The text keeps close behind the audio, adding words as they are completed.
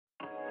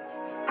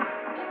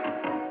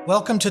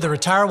Welcome to the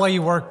Retire While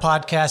You Work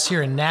podcast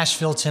here in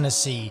Nashville,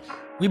 Tennessee.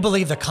 We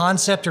believe the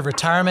concept of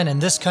retirement in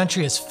this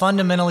country is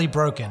fundamentally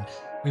broken.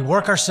 We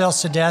work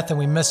ourselves to death and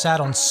we miss out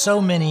on so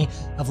many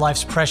of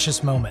life's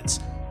precious moments.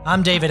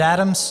 I'm David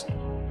Adams.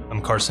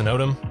 I'm Carson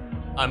Odom.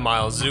 I'm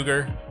Miles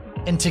Zuger.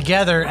 And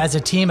together, as a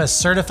team of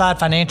certified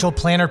financial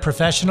planner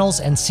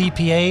professionals and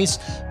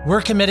CPAs,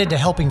 we're committed to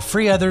helping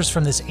free others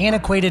from this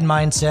antiquated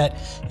mindset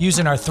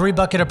using our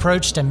three-bucket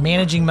approach to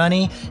managing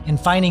money and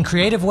finding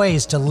creative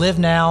ways to live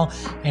now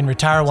and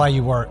retire while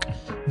you work.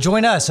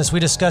 Join us as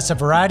we discuss a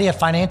variety of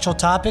financial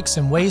topics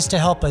and ways to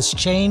help us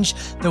change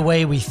the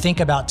way we think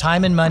about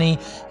time and money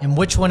and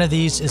which one of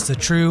these is the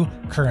true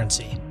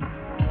currency.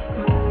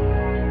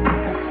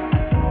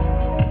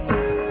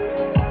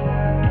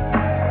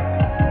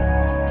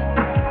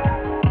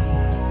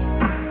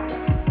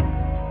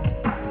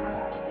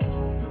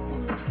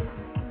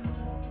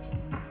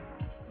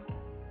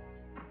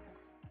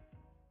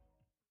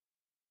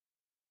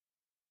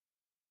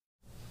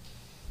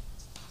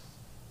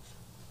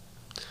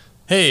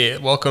 Hey,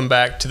 welcome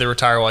back to the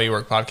Retire While You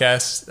Work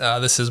podcast.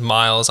 This is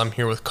Miles. I'm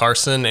here with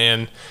Carson,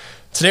 and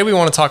today we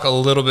want to talk a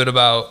little bit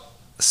about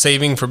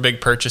saving for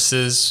big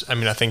purchases. I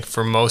mean, I think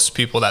for most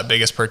people, that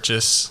biggest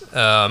purchase,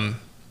 at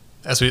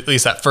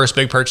least that first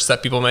big purchase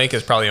that people make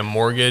is probably a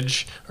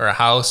mortgage or a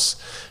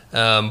house.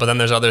 But then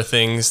there's other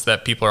things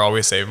that people are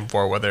always saving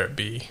for, whether it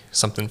be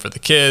something for the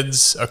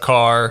kids, a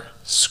car,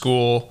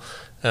 school.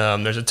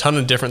 There's a ton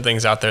of different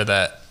things out there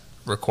that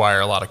require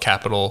a lot of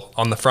capital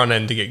on the front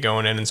end to get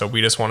going in. And so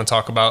we just want to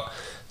talk about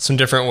some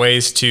different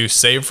ways to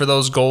save for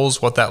those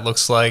goals, what that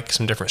looks like,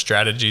 some different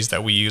strategies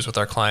that we use with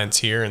our clients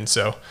here. And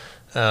so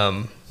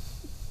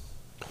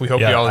we hope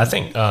you all... I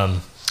think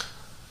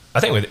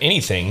with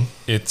anything,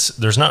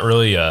 there's not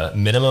really a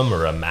minimum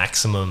or a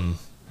maximum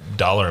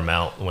dollar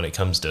amount when it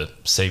comes to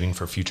saving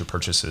for future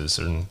purchases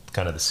and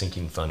kind of the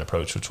sinking fund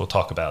approach, which we'll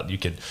talk about. You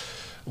could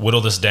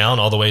whittle this down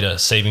all the way to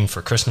saving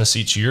for Christmas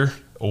each year,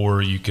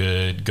 or you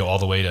could go all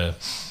the way to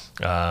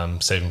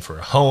saving for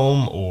a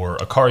home or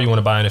a car you want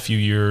to buy in a few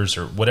years,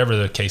 or whatever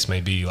the case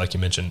may be. Like you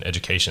mentioned,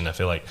 education. I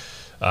feel like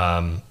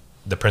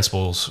the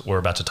principles we're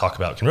about to talk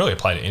about can really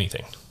apply to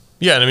anything.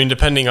 Yeah, and I mean,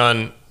 depending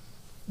on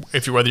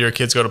whether your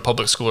kids go to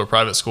public school or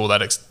private school,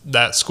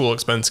 that school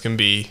expense can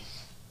be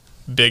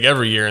big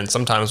every year. And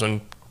sometimes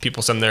when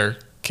people send their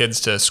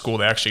kids to school,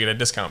 they actually get a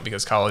discount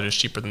because college is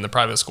cheaper than the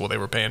private school they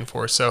were paying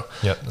for. So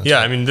yeah, right.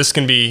 I mean, this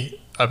can be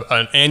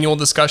an annual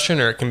discussion,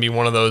 or it can be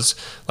one of those,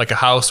 like a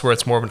house where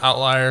it's more of an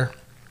outlier.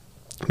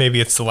 Maybe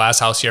it's the last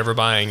house you're ever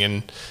buying,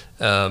 and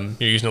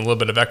you're using a little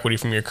bit of equity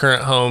from your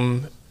current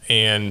home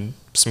and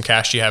some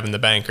cash you have in the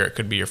bank, or it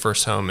could be your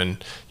first home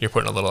and you're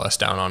putting a little less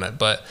down on it.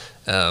 But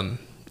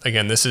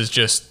again, this is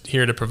just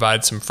here to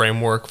provide some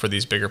framework for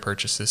these bigger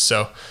purchases.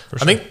 So sure.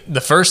 I think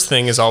the first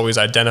thing is always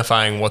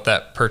identifying what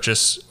that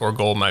purchase or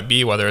goal might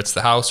be, whether it's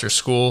the house or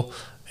school,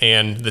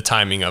 and the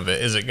timing of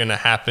it. Is it going to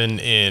happen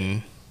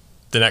in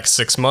the next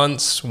 6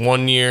 months,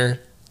 1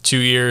 year, 2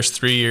 years,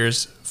 3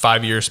 years,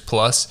 5 years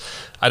plus?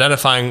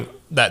 Identifying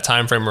that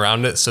time frame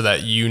around it so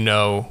that you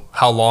know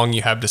how long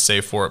you have to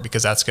save for it,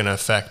 because that's going to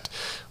affect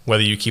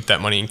whether you keep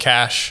that money in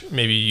cash,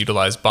 maybe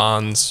utilize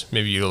bonds,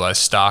 maybe utilize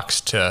stocks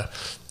to,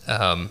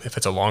 if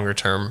it's a longer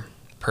term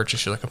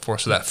purchase you're looking for.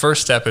 So that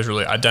first step is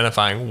really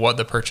identifying what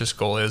the purchase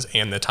goal is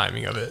and the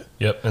timing of it.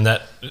 Yep, and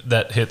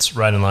that hits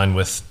right in line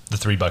with the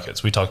three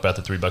buckets. We talk about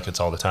the three buckets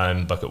all the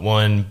time. Bucket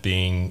one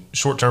being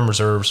short-term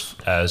reserves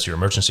as your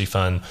emergency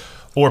fund,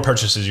 or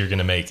purchases you're going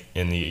to make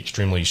in the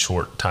extremely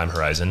short time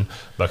horizon.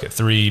 Bucket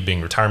three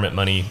being retirement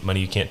money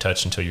you can't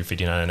touch until you're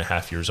 59 and a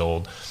half years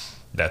old.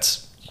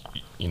 That's,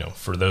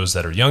 for those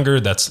that are younger,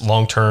 that's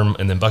long-term.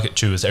 And then bucket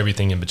two is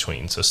everything in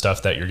between. So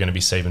stuff that you're going to be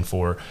saving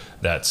for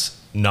that's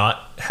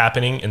not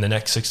happening in the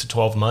next 6 to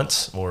 12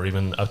 months or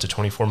even up to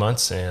 24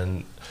 months,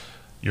 and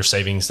your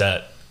savings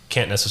that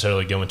can't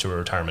necessarily go into a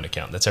retirement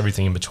account. That's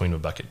everything in between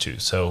with bucket two.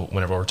 So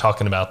whenever we're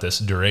talking about this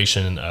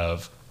duration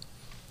of,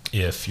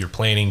 if you're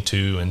planning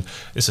to, and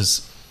this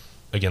is,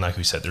 again, like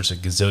we said, there's a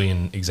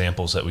gazillion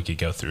examples that we could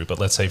go through, but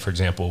let's say, for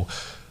example,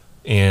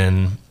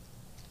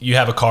 you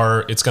have a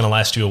car, it's going to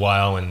last you a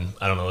while, and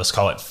I don't know, let's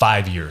call it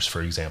 5 years,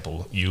 for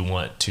example. You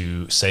want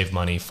to save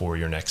money for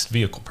your next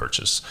vehicle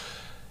purchase.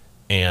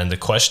 And the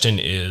question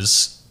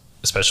is,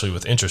 especially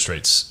with interest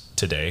rates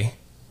today,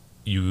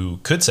 you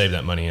could save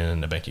that money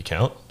in a bank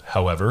account.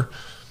 However,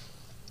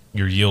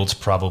 your yield's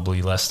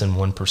probably less than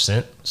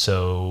 1%.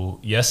 So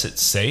yes,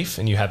 it's safe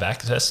and you have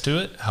access to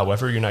it.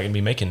 However, you're not going to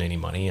be making any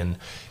money. And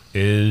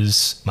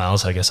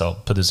Miles, I guess I'll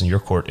put this in your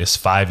court, is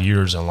 5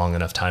 years a long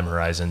enough time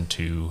horizon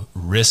to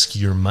risk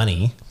your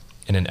money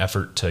in an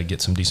effort to get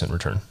some decent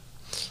return?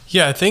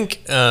 Yeah, I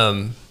think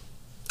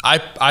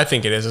I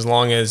think it is, as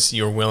long as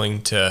you're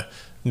willing to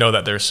know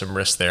that there's some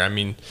risk there. I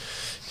mean,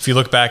 if you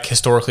look back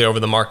historically over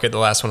the market, the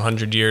last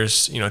 100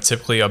 years,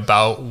 typically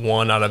about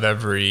 1 out of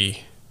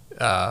every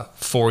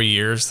 4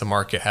 years, the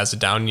market has a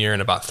down year,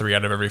 and about 3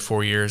 out of every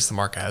 4 years, the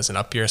market has an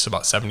up year. So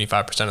about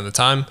 75% of the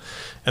time.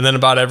 And then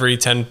about every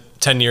 10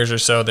 years or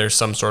so, there's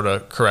some sort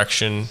of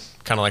correction,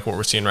 kind of like what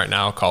we're seeing right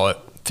now, call it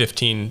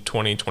 15,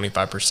 20,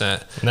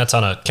 25%. And that's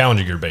on a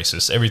calendar year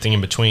basis. Everything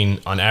in between,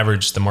 on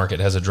average, the market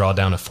has a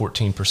drawdown of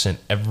 14%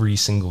 every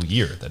single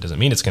year. That doesn't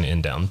mean it's going to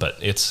end down, but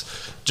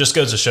it's just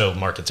goes to show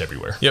markets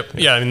everywhere. Yep.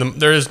 Yeah. I mean,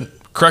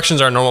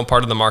 corrections are a normal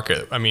part of the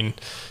market. I mean,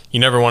 you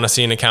never want to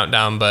see an account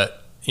down,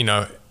 but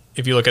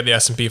if you look at the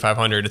S&P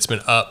 500, it's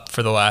been up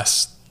for the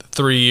last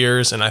 3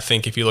 years. And I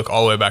think if you look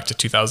all the way back to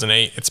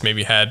 2008, it's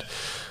maybe had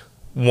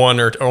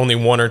only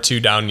one or two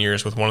down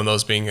years, with one of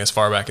those being as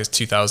far back as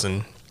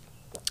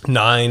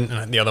 2009,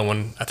 and the other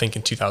one, I think,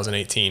 in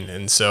 2018.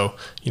 And so,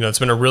 it's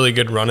been a really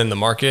good run in the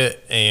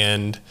market,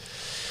 and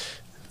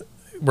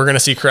we're going to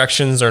see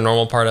corrections. They're a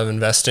normal part of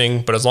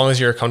investing, but as long as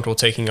you're comfortable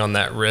taking on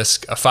that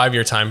risk, a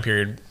 5-year time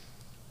period,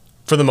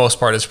 for the most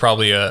part, is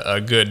probably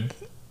a good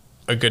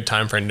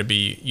time frame to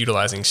be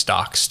utilizing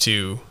stocks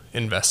to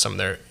invest some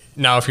there.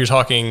 Now, if you're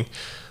talking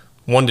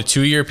 1 to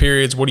 2 year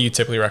periods, what do you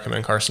typically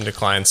recommend, Carson, to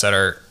clients that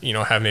are,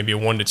 have maybe a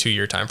 1 to 2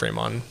 year time frame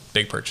on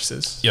big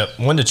purchases? Yep.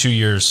 1 to 2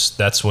 years,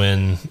 that's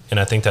when, and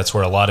I think that's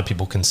where a lot of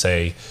people can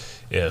say,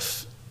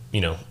 if,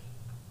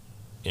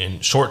 in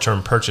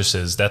short-term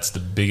purchases, that's the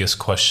biggest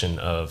question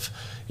of,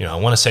 I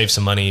want to save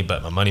some money,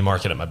 but my money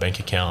market at my bank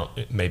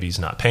account maybe is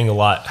not paying a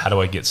lot. How do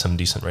I get some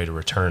decent rate of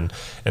return?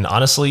 And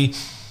honestly,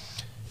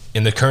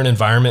 in the current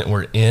environment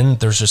we're in,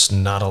 there's just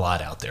not a lot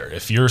out there.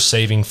 If you're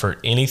saving for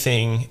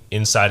anything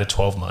inside of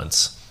 12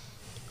 months,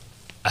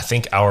 I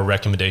think our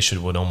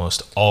recommendation would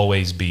almost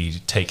always be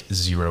take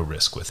zero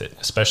risk with it.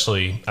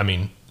 Especially,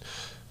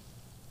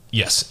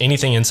 yes,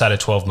 anything inside of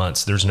 12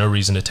 months, there's no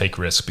reason to take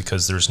risk,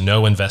 because there's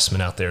no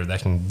investment out there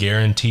that can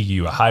guarantee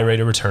you a high rate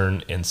of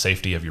return and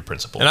safety of your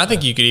principal. And I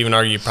think you could even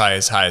argue probably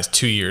as high as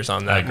 2 years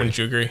on that. Wouldn't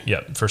you agree?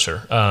 Yeah, for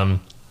sure.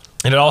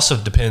 And it also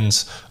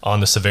depends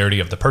on the severity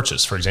of the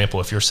purchase. For example,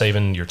 if you're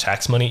saving your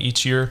tax money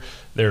each year,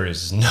 there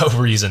is no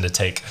reason to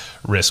take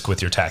risk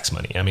with your tax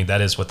money. That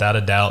is without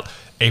a doubt,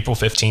 April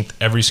 15th,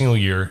 every single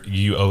year,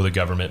 you owe the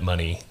government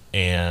money,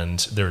 and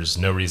there's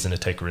no reason to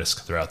take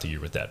risk throughout the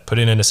year with that. Put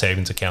it in a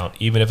savings account,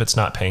 even if it's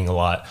not paying a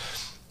lot.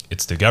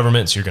 It's the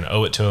government, so you're going to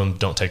owe it to them.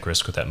 Don't take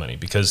risk with that money,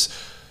 because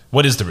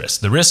what is the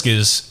risk? The risk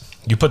is,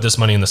 you put this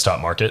money in the stock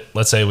market.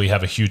 Let's say we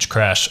have a huge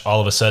crash. All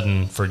of a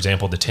sudden, for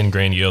example, the 10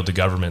 grand you owe the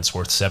government's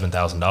worth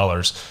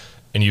 $7,000,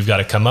 and you've got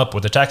to come up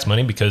with the tax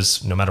money,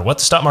 because no matter what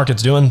the stock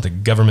market's doing, the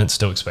government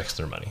still expects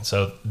their money.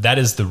 So that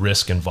is the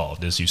risk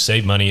involved, is you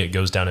save money, it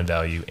goes down in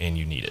value, and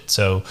you need it.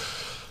 So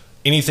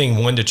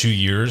anything 1 to 2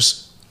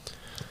 years,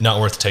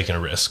 not worth taking a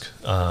risk.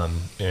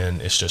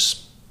 And it's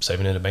just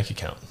saving in a bank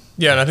account.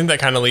 Yeah. And I think that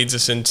kind of leads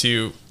us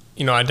into,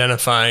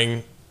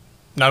 identifying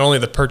not only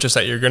the purchase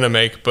that you're going to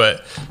make,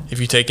 but if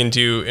you take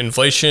into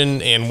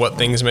inflation and what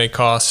things may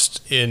cost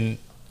in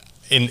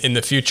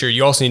the future,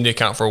 you also need to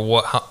account for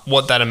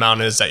what that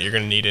amount is that you're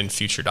going to need in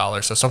future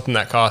dollars. So something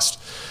that costs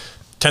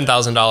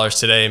 $10,000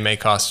 today may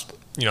cost,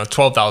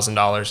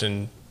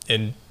 $12,000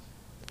 in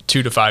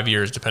 2 to 5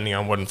 years, depending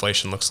on what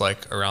inflation looks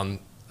like around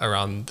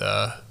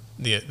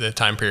the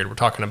time period we're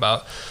talking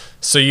about.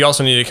 So you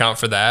also need to account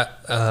for that.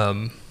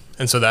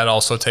 And so that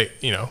also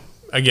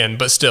again,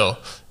 but still,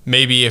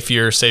 maybe if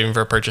you're saving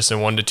for a purchase in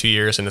 1 to 2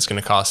 years and it's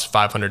going to cost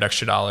 $500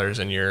 extra,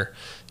 and you're,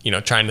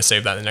 trying to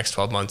save that in the next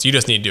 12 months, you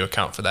just need to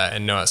account for that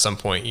and know at some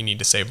point you need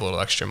to save a little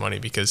extra money,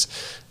 because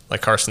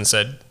like Carson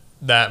said,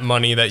 that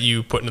money that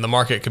you put into the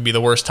market could be the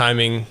worst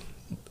timing.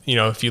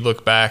 If you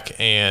look back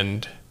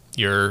and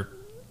your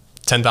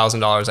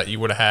 $10,000 that you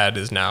would have had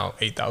is now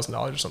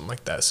 $8,000 or something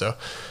like that. So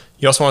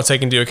you also want to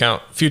take into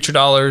account future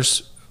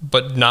dollars,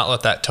 but not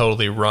let that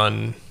totally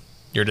run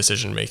your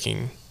decision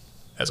making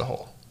as a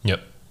whole.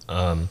 Yep.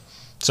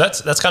 So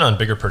that's kind of on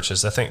bigger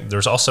purchases. I think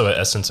there's also an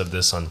essence of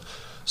this on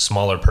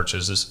smaller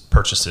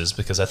purchases,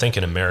 because I think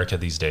in America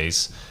these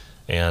days,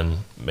 and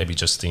maybe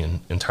just the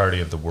entirety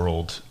of the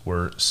world,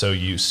 we're so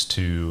used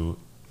to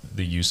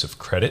the use of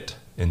credit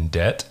and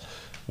debt,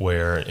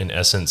 where in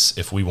essence,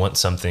 if we want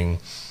something,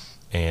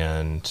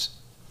 and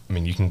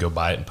you can go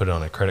buy it and put it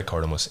on a credit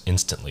card almost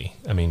instantly.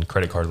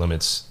 Credit card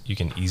limits, you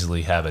can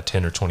easily have a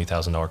 $10,000 or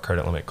 $20,000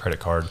 credit limit credit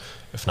card,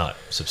 if not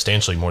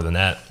substantially more than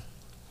that.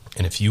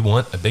 And if you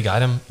want a big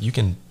item, you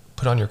can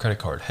put on your credit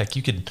card. Heck,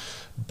 you could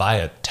buy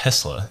a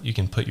Tesla. You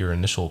can put your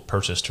initial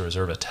purchase to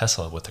reserve a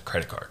Tesla with a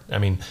credit card.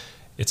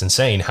 It's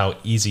insane how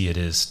easy it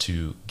is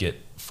to get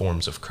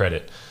forms of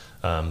credit.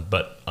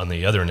 But on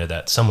the other end of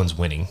that, someone's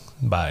winning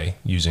by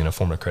using a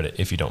form of credit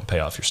if you don't pay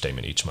off your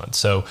statement each month.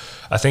 So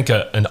I think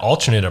an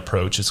alternate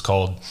approach is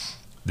called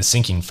the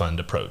sinking fund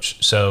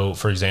approach. So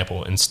for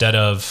example, instead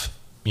of,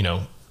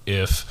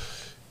 if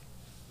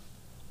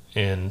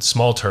in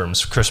small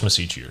terms, Christmas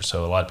each year.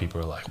 So a lot of people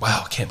are like,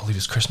 wow, I can't believe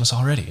it's Christmas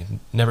already.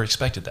 Never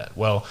expected that.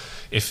 Well,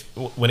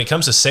 when it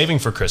comes to saving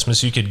for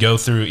Christmas, you could go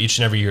through each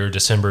and every year,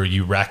 December,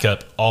 you rack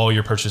up all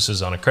your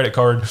purchases on a credit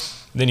card,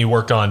 then you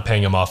work on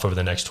paying them off over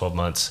the next 12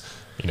 months,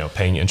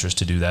 paying interest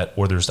to do that.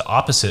 Or there's the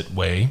opposite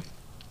way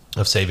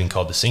of saving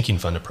called the sinking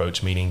fund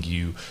approach, meaning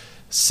you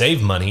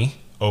save money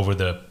over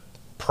the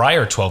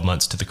prior 12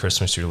 months to the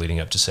Christmas you're leading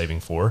up to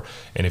saving for.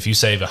 And if you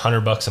save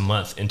 $100 a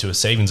month into a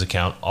savings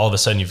account, all of a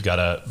sudden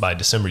by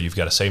December, you've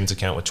got a savings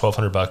account with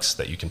 $1,200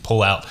 that you can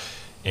pull out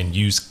and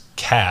use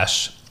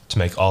cash to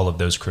make all of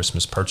those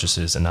Christmas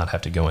purchases and not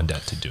have to go in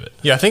debt to do it.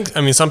 Yeah,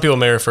 some people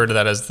may refer to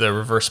that as the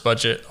reverse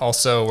budget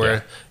also,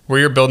 where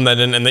you're building that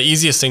in. And the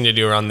easiest thing to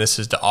do around this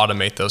is to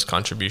automate those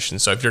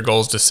contributions. So if your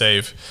goal is to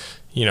save,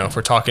 if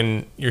we're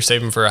talking, you're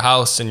saving for a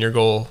house and your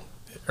goal,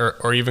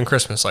 or even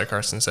Christmas, like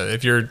Carson said,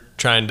 if you're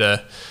trying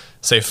to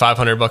save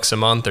 $500 a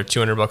month or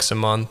 $200 a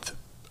month,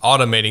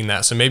 automating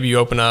that. So maybe you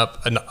open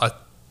up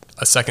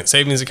a second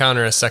savings account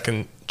or a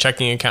second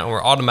checking account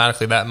where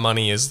automatically that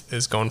money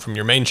is going from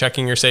your main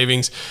checking or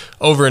savings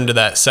over into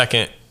that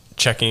second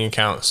checking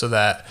account, so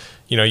that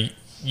you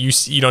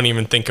don't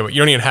even think of it. You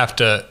don't even have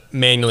to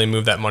manually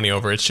move that money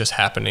over. It's just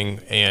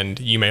happening, and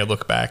you may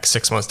look back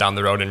 6 months down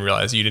the road and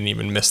realize you didn't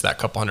even miss that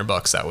couple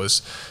 $100 that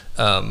was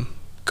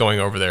going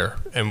over there,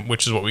 and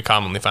which is what we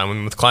commonly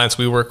find with clients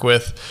we work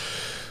with.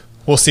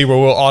 We'll see where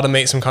we'll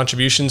automate some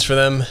contributions for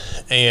them,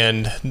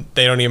 and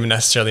they don't even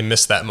necessarily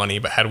miss that money.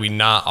 But had we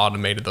not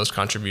automated those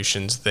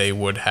contributions, they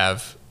would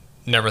have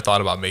never thought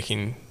about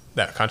making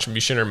that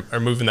contribution or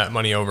moving that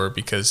money over,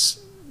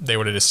 because they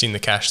would have just seen the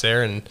cash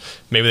there, and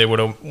maybe they would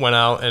have went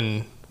out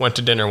and went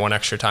to dinner one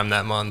extra time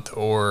that month,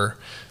 or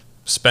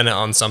spent it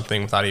on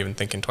something without even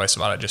thinking twice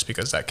about it, just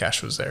because that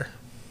cash was there.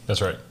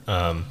 That's right.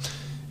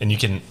 And you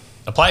can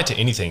apply it to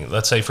anything.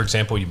 Let's say, for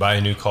example, you buy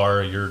a new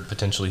car, you're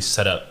potentially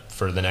set up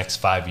for the next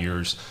 5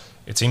 years.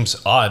 It seems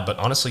odd, but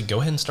honestly,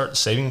 go ahead and start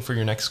saving for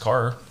your next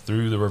car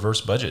through the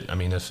reverse budget. I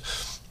mean,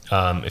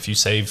 if you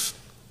save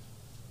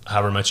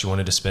however much you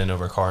wanted to spend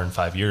over a car in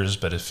 5 years,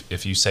 but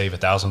if you save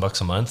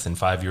 $1,000 a month in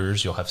 5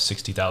 years, you'll have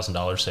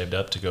 $60,000 saved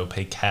up to go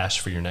pay cash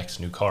for your next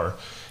new car.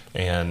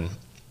 And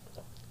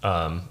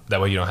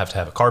that way you don't have to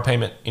have a car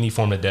payment, any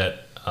form of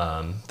debt.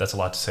 That's a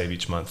lot to save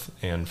each month,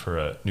 and for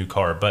a new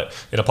car. But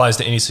it applies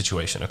to any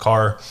situation. A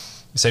car,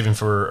 saving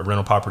for a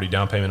rental property,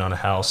 down payment on a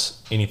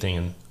house,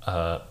 anything.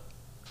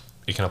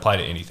 It can apply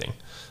to anything.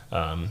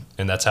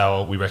 And that's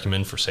how we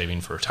recommend for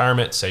saving for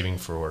retirement. Saving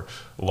for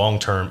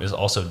long-term is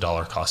also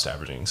dollar cost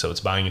averaging. So it's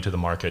buying into the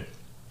market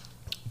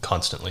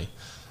constantly.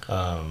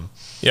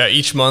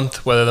 Each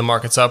month, whether the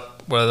market's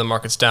up, whether the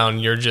market's down,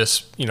 you're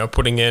just,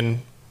 putting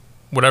in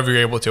whatever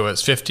you're able to.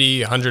 It's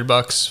 $50, $100,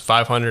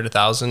 $500,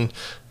 $1,000,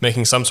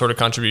 making some sort of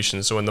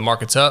contribution. So when the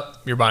market's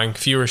up, you're buying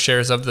fewer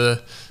shares of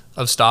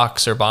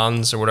stocks or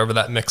bonds or whatever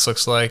that mix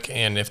looks like.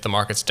 And if the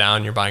market's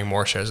down, you're buying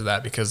more shares of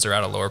that because they're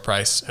at a lower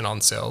price and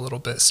on sale a little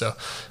bit. So,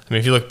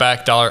 if you look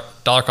back, dollar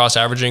cost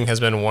averaging has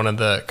been one of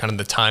the kind of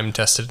the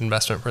time-tested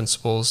investment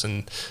principles,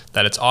 and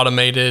that it's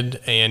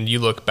automated. And you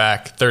look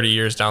back 30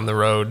 years down the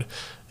road,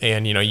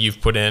 and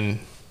you've put in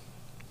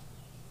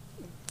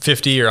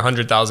 $50,000 or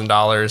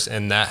 $100,000,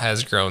 and that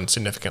has grown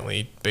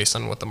significantly based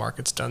on what the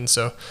market's done.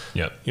 So,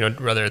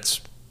 whether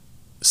it's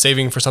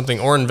saving for something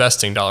or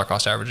investing, dollar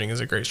cost averaging is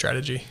a great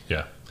strategy.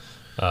 Yeah.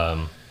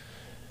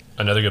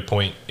 Another good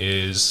point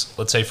is,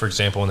 let's say, for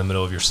example, in the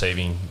middle of your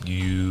saving,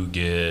 you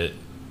get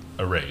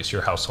a raise,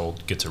 your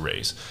household gets a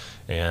raise,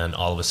 and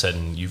all of a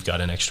sudden you've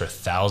got an extra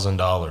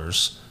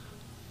 $1,000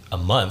 a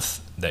month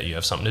that you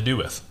have something to do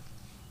with.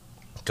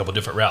 A couple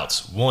different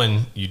routes.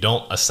 One, you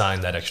don't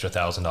assign that extra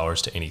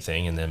 $1,000 to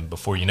anything, and then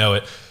before you know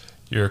it,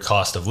 your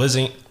cost of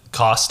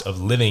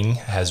living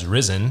has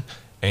risen,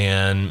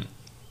 and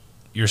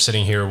you're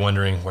sitting here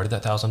wondering, where did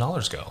that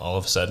 $1,000 go? All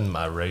of a sudden,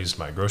 I raised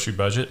my grocery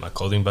budget, my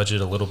clothing budget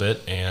a little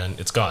bit, and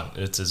it's gone.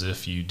 It's as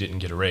if you didn't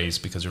get a raise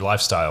because your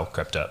lifestyle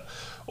crept up.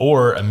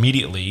 Or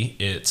immediately,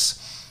 it's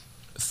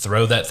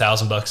throw that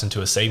 $1,000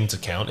 into a savings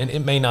account, and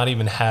it may not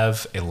even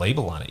have a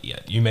label on it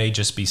yet. You may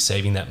just be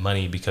saving that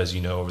money because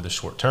over the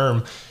short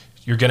term,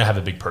 you're going to have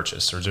a big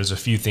purchase, or there's a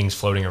few things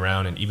floating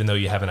around, and even though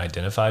you haven't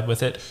identified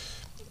with it,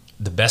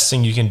 the best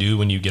thing you can do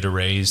when you get a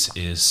raise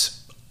is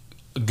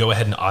go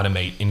ahead and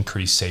automate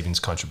increased savings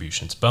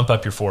contributions. Bump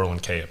up your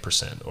 401k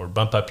 1%, or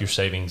bump up your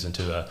savings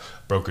into a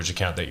brokerage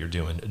account that you're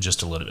doing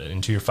just a little bit,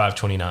 into your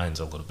 529s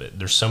a little bit.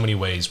 There's so many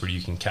ways where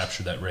you can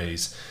capture that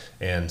raise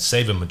and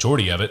save a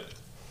majority of it.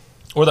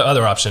 Or the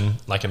other option,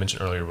 like I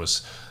mentioned earlier,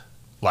 was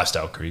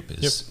lifestyle creep,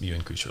 is you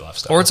increase your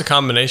lifestyle. Or it's a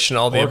combination,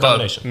 all the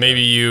above.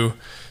 Maybe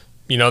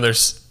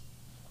there's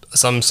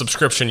some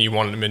subscription you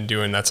wanted to been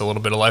doing that's a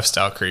little bit of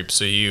lifestyle creep.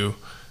 So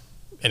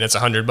and it's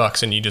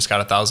 $100 and you just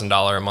got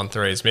 $1,000 a month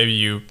raise. Maybe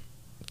you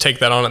take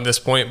that on at this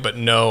point, but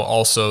know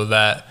also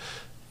that,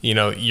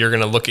 you're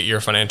going to look at your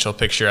financial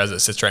picture as it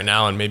sits right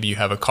now, and maybe you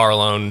have a car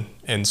loan.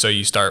 And so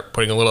you start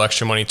putting a little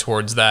extra money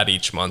towards that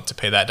each month to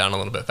pay that down a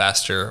little bit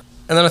faster.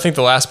 And then I think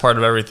the last part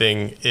of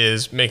everything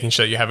is making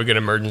sure that you have a good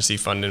emergency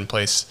fund in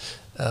place.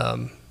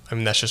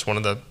 That's just one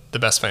of the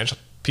best financial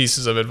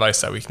pieces of advice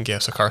that we can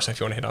give. So Carson, if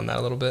you want to hit on that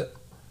a little bit.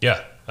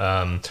 Yeah.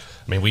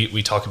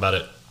 We talk about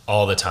it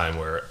all the time,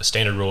 where a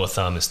standard rule of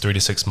thumb is 3 to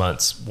 6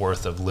 months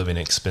worth of living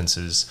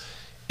expenses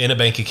in a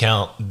bank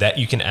account that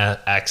you can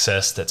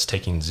access, that's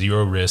taking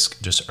zero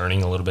risk, just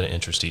earning a little bit of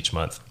interest each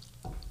month.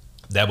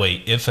 That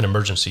way, if an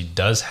emergency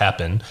does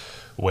happen,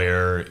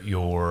 where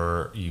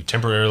you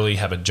temporarily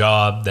have a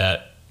job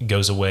that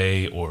goes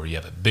away, or you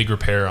have a big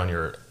repair on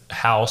your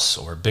house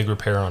or a big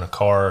repair on a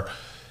car,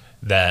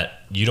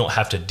 that you don't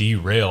have to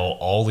derail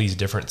all these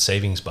different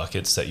savings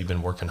buckets that you've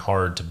been working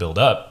hard to build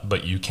up,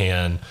 but you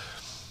can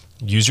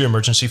use your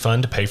emergency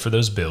fund to pay for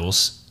those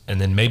bills.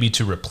 And then maybe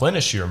to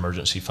replenish your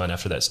emergency fund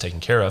after that's taken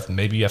care of,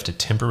 maybe you have to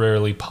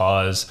temporarily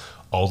pause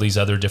all these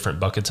other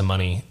different buckets of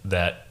money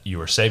that you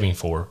are saving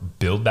for,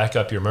 build back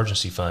up your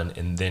emergency fund,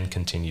 and then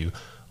continue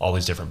all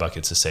these different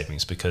buckets of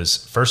savings.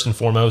 Because first and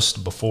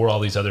foremost, before all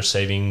these other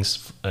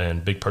savings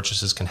and big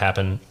purchases can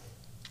happen,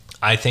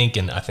 I think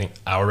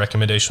our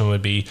recommendation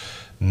would be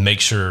make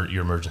sure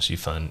your emergency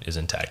fund is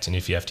intact. And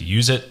if you have to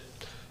use it,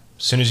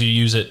 as soon as you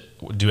use it,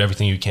 do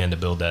everything you can to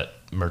build that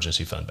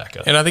emergency fund back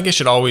up. And I think it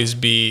should always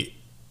be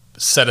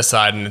set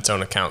aside in its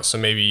own account. So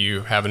maybe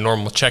you have a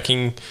normal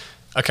checking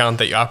account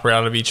that you operate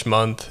out of each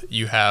month.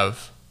 You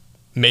have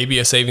maybe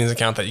a savings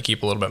account that you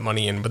keep a little bit of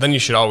money in, but then you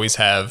should always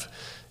have,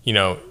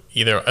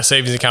 either a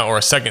savings account or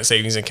a second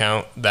savings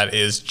account that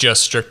is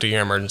just strictly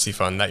your emergency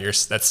fund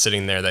that's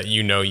sitting there, that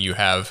you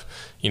have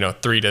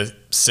 3 to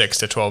 6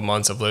 to 12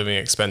 months of living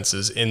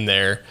expenses in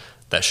there,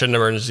 that should an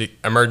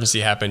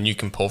emergency happen, you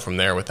can pull from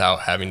there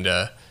without having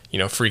to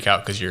freak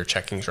out because your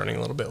checking's running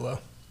a little bit low.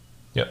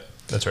 Yep,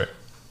 that's right.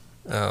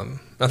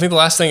 I think the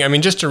last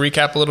thing, just to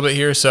recap a little bit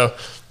here. So,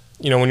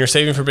 when you're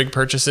saving for big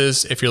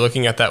purchases, if you're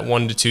looking at that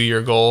 1 to 2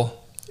 year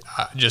goal,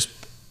 just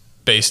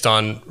based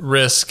on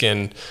risk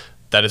and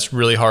that it's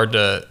really hard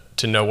to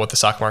know what the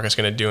stock market's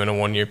going to do in a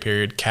 1 year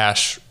period,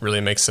 cash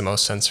really makes the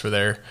most sense for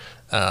there.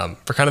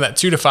 For kind of that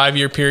 2 to 5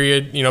 year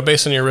period,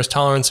 based on your risk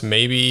tolerance,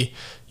 maybe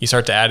you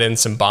start to add in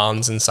some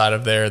bonds inside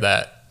of there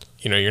that,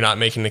 you're not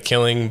making a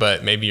killing,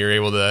 but maybe you're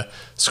able to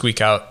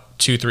squeak out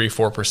 2, 3,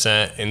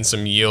 4% in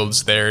some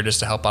yields there just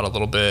to help out a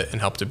little bit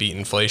and help to beat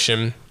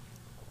inflation.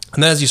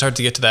 And then as you start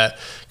to get to that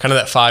kind of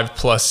that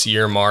 5+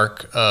 year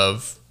mark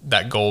of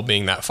that goal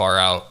being that far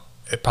out,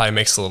 it probably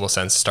makes a little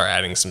sense to start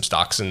adding some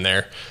stocks in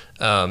there.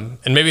 And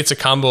maybe it's a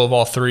combo of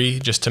all three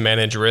just to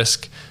manage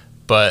risk,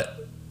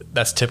 but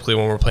that's typically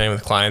when we're playing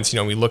with clients.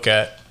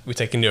 We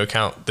take into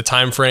account the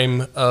time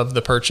frame of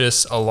the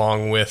purchase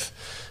along with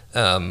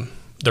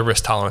the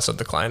risk tolerance of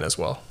the client as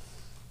well.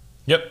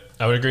 Yep,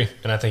 I would agree.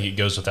 And I think it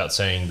goes without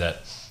saying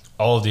that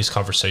all of these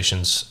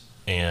conversations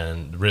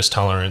and risk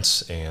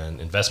tolerance and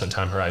investment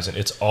time horizon,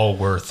 it's all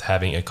worth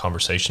having a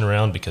conversation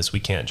around, because we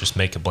can't just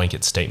make a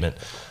blanket statement.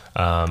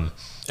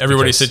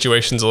 Everybody's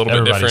situation is a little bit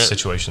different. Everybody's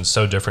situation is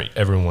so different.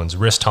 Everyone's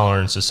risk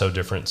tolerance is so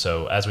different.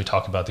 So as we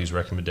talk about these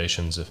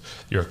recommendations,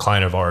 if you're a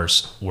client of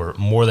ours, we're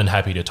more than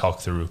happy to talk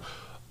through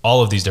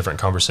all of these different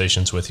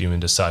conversations with you and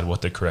decide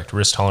what the correct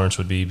risk tolerance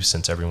would be,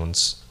 since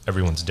everyone's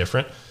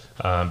different.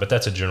 But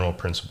that's a general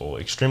principle.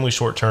 Extremely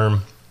short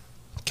term,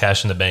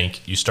 cash in the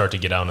bank. You start to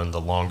get out on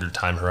the longer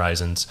time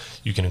horizons.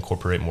 You can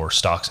incorporate more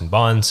stocks and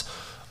bonds,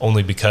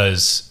 only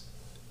because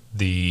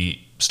the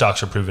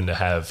stocks are proven to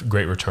have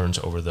great returns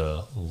over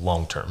the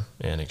long term,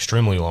 and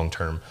extremely long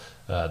term.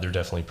 They're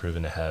definitely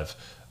proven to have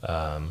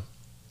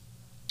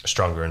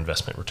stronger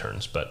investment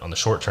returns. But on the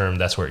short term,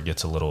 that's where it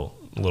gets a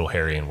little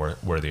hairy and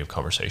worthy of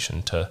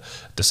conversation to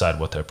decide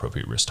what the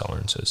appropriate risk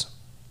tolerance is.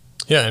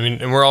 Yeah,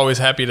 and we're always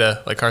happy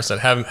to, like Carr said,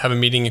 have a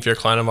meeting if you're a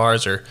client of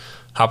ours, or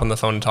hop on the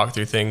phone and talk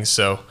through things.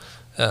 So,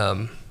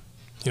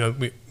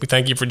 we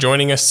thank you for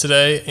joining us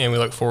today, and we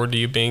look forward to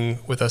you being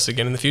with us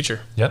again in the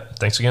future. Yep,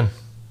 thanks again.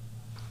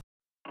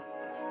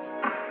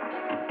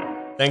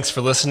 Thanks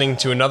for listening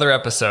to another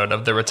episode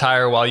of the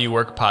Retire While You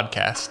Work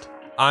podcast.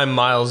 I'm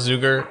Miles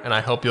Zuger, and I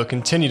hope you'll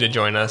continue to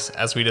join us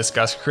as we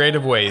discuss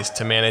creative ways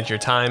to manage your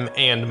time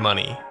and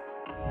money.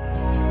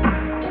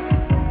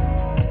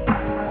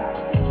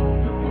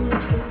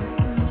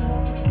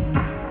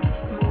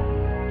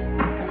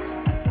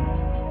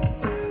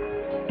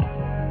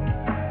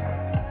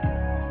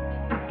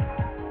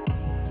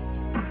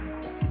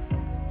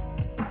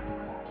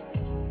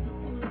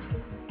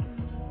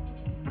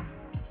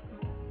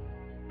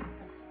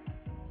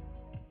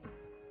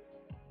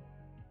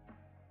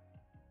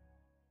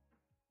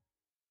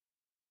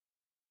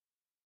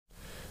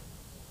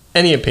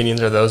 Any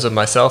opinions are those of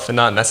myself and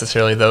not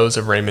necessarily those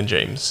of Raymond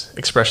James.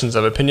 Expressions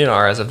of opinion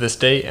are as of this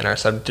date and are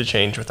subject to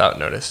change without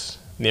notice.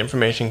 The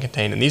information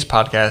contained in these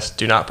podcasts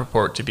do not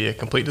purport to be a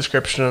complete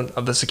description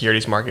of the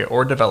securities market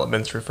or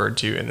developments referred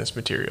to in this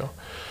material.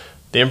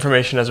 The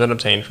information has been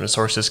obtained from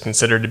sources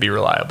considered to be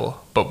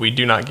reliable, but we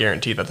do not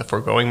guarantee that the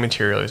foregoing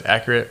material is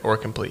accurate or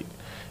complete.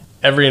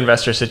 Every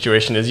investor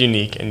situation is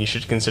unique, and you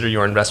should consider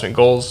your investment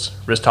goals,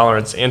 risk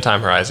tolerance, and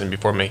time horizon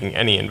before making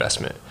any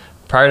investment.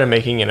 Prior to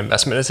making an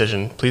investment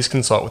decision, please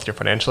consult with your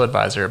financial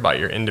advisor about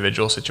your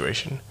individual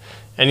situation.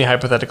 Any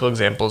hypothetical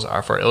examples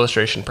are for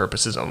illustration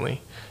purposes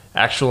only.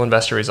 Actual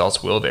investor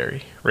results will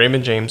vary.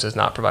 Raymond James does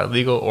not provide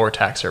legal or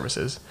tax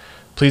services.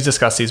 Please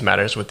discuss these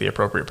matters with the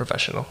appropriate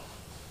professional.